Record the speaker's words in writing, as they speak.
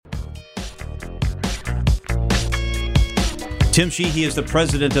Tim Sheehy is the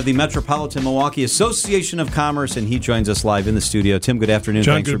president of the Metropolitan Milwaukee Association of Commerce, and he joins us live in the studio. Tim, good afternoon.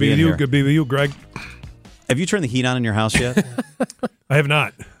 John, thanks good for to be being with you. here. Good to be with you, Greg. Have you turned the heat on in your house yet? I have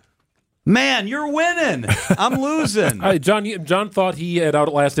not. Man, you're winning. I'm losing. John thought he had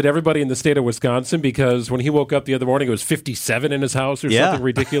outlasted everybody in the state of Wisconsin because when he woke up the other morning, it was 57 in his house or something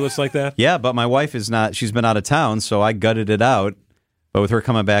ridiculous like that. Yeah, but my wife is not. She's been out of town, so I gutted it out. But with her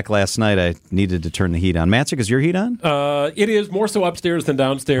coming back last night, I needed to turn the heat on. Matzik, is your heat on? It is more so upstairs than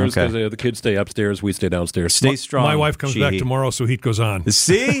downstairs because the kids stay upstairs, we stay downstairs. Stay strong. My wife comes back tomorrow, so heat goes on.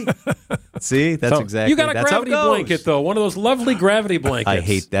 See? That's exactly. You got a that's gravity blanket, though. One of those lovely gravity blankets. I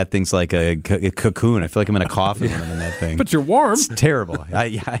hate that. Thing's like a cocoon. I feel like I'm in a coffin when I'm in that thing. But you're warm. It's terrible.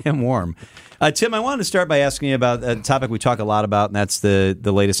 I am warm. Tim, I wanted to start by asking you about a topic we talk a lot about, and that's the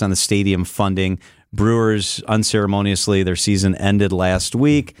latest on the stadium funding. Brewers, unceremoniously, their season ended last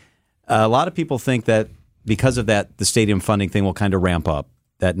week. A lot of people think that because of that, the stadium funding thing will kind of ramp up,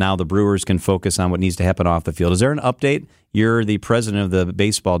 that now the Brewers can focus on what needs to happen off the field. Is there an update? You're the president of the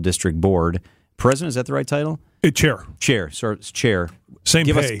baseball district board. President, is that the right title? Chair. Chair. So it's chair. Same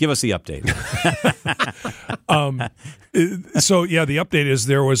give pay. Give us the update. The update is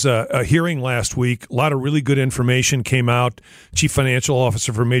there was a hearing last week. A lot of really good information came out. Chief Financial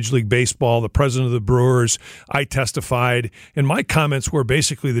Officer for Major League Baseball, the president of the Brewers, I testified. And my comments were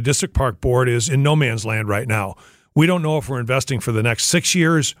basically the District Park Board is in no man's land right now. We don't know if we're investing for the next 6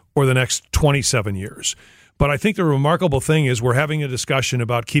 years or the next 27 years. But I think the remarkable thing is we're having a discussion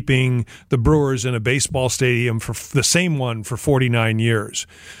about keeping the Brewers in a baseball stadium for the same one for 49 years.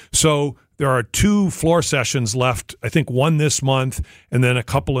 So there are 2 floor sessions left, I think one this month and then a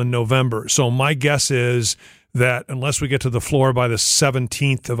couple in November. So my guess is that unless we get to the floor by the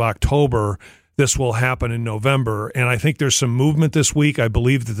 17th of October, this will happen in November. And I think there's some movement this week. I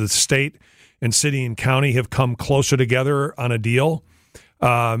believe that the state and city and county have come closer together on a deal.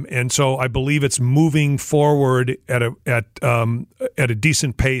 And so I believe it's moving forward at a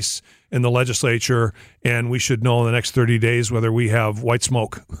decent pace in the legislature, and we should know in the next 30 days whether we have white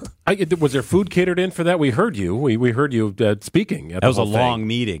smoke. Was there food catered in for that? We heard you. We heard you speaking. That was a long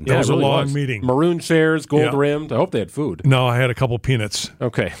meeting. That was a long meeting. Maroon chairs, gold rimmed. I hope they had food. No, I had a couple peanuts.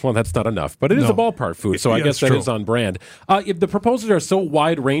 Okay, well, that's not enough. But it is a ballpark food, so I guess that is on brand. If the proposals are so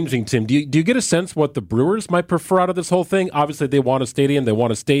wide-ranging, Tim, do you get a sense what the Brewers might prefer out of this whole thing? Obviously, they want a stadium. They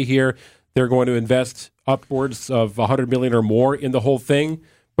want to stay here. They're going to invest upwards of $100 million or more in the whole thing.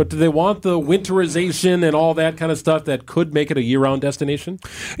 But do they want the winterization and all that kind of stuff that could make it a year-round destination?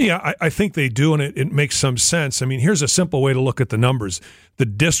 Yeah, I think they do, and it makes some sense. I mean, here's a simple way to look at the numbers. The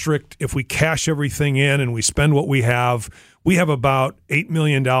district, if we cash everything in and we spend what we have about $8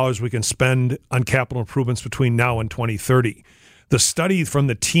 million we can spend on capital improvements between now and 2030. The study from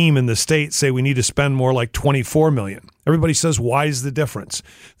the team in the state say we need to spend more like $24 million. Everybody says, why is the difference?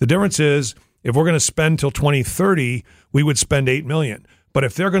 The difference is if we're going to spend till 2030, we would spend $8 million. But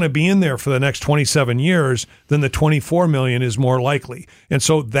if they're going to be in there for the next 27 years, then the $24 million is more likely. And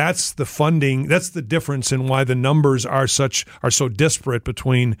so that's the funding. That's the difference in why the numbers are so disparate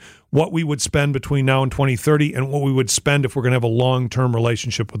between what we would spend between now and 2030 and what we would spend if we're going to have a long-term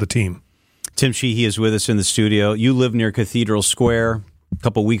relationship with the team. Tim Sheehy is with us in the studio. You live near Cathedral Square. A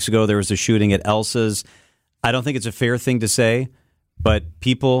couple weeks ago, there was a shooting at Elsa's. I don't think it's a fair thing to say, but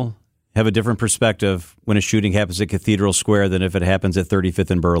people have a different perspective when a shooting happens at Cathedral Square than if it happens at 35th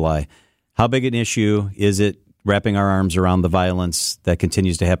and Burleigh. How big an issue is it wrapping our arms around the violence that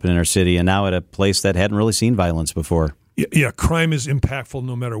continues to happen in our city and now at a place that hadn't really seen violence before? Yeah, crime is impactful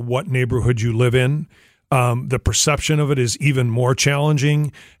no matter what neighborhood you live in. The perception of it is even more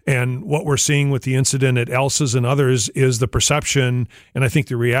challenging. And what we're seeing with the incident at Elsa's and others is the perception, and I think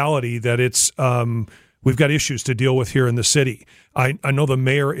the reality, that it's we've got issues to deal with here in the city. I know the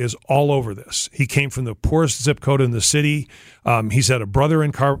mayor is all over this. He came from the poorest zip code in the city. He's had a brother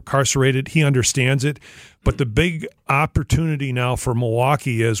incarcerated. He understands it. But the big opportunity now for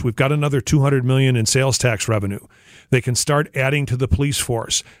Milwaukee is we've got another $200 million in sales tax revenue. They can start adding to the police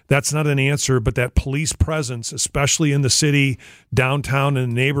force. That's not an answer, but that police presence, especially in the city, downtown,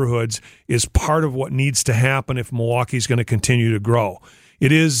 and neighborhoods, is part of what needs to happen if Milwaukee's going to continue to grow.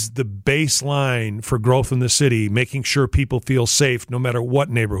 It is the baseline for growth in the city, making sure people feel safe no matter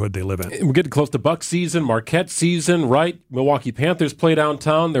what neighborhood they live in. We're getting close to Bucs season, Marquette season, right? Milwaukee Panthers play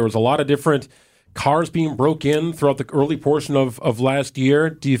downtown. There was a lot of different cars being broke in throughout the early portion of last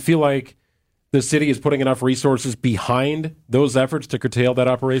year. Do you feel like the city is putting enough resources behind those efforts to curtail that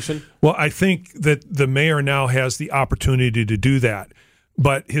operation? Well, I think that the mayor now has the opportunity to do that.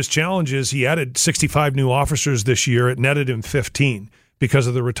 But his challenge is he added 65 new officers this year. It netted him 15 because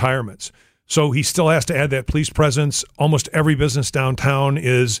of the retirements. So he still has to add that police presence. Almost every business downtown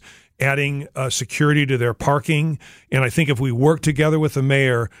is adding security to their parking. And I think if we work together with the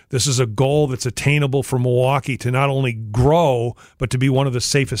mayor, this is a goal that's attainable for Milwaukee to not only grow, but to be one of the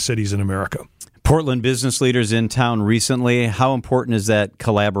safest cities in America. Portland business leaders in town recently. How important is that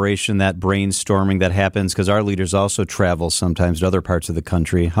collaboration, that brainstorming that happens? Because our leaders also travel sometimes to other parts of the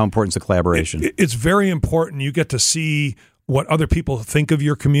country. How important is the collaboration? It's very important. You get to see what other people think of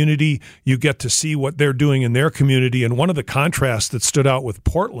your community. You get to see what they're doing in their community. And one of the contrasts that stood out with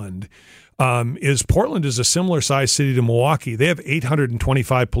Portland is Portland is a similar sized city to Milwaukee. They have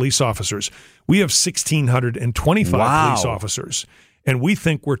 825 police officers. We have 1,625 police officers, and we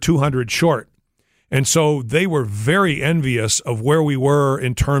think we're 200 short. And so they were very envious of where we were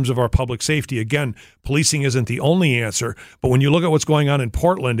in terms of our public safety. Again, policing isn't the only answer, but when you look at what's going on in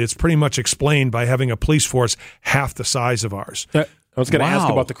Portland, it's pretty much explained by having a police force half the size of ours. I was going to ask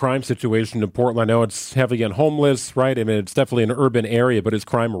about the crime situation in Portland. I know it's heavy on homeless, right? I mean, it's definitely an urban area, but is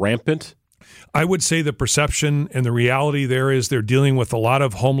crime rampant? I would say the perception and the reality there is they're dealing with a lot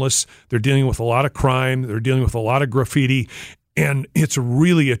of homeless, they're dealing with a lot of crime, they're dealing with a lot of graffiti, and it's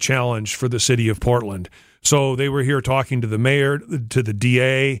really a challenge for the city of Portland. So they were here talking to the mayor, to the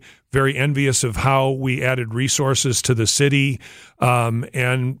DA, very envious of how we added resources to the city, and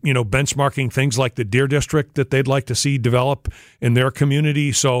benchmarking things like the Deer District that they'd like to see develop in their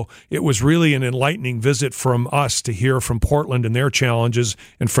community. So it was really an enlightening visit from us to hear from Portland and their challenges,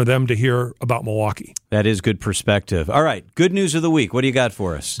 and for them to hear about Milwaukee. That is good perspective. All right, good news of the week. What do you got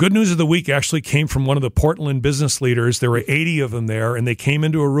for us? Good news of the week actually came from one of the Portland business leaders. There were 80 of them there, and they came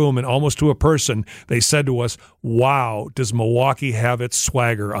into a room, and almost to a person, they said to us, "Wow, does Milwaukee have its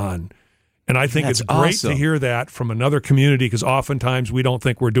swagger on?" And I think it's great to hear that from another community, because oftentimes we don't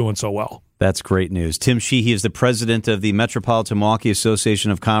think we're doing so well. That's great news. Tim Sheehy is the president of the Metropolitan Milwaukee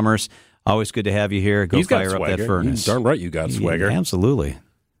Association of Commerce. Always good to have you here. Go fire up that furnace. Darn right you got swagger. Absolutely.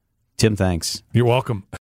 Tim, thanks. You're welcome.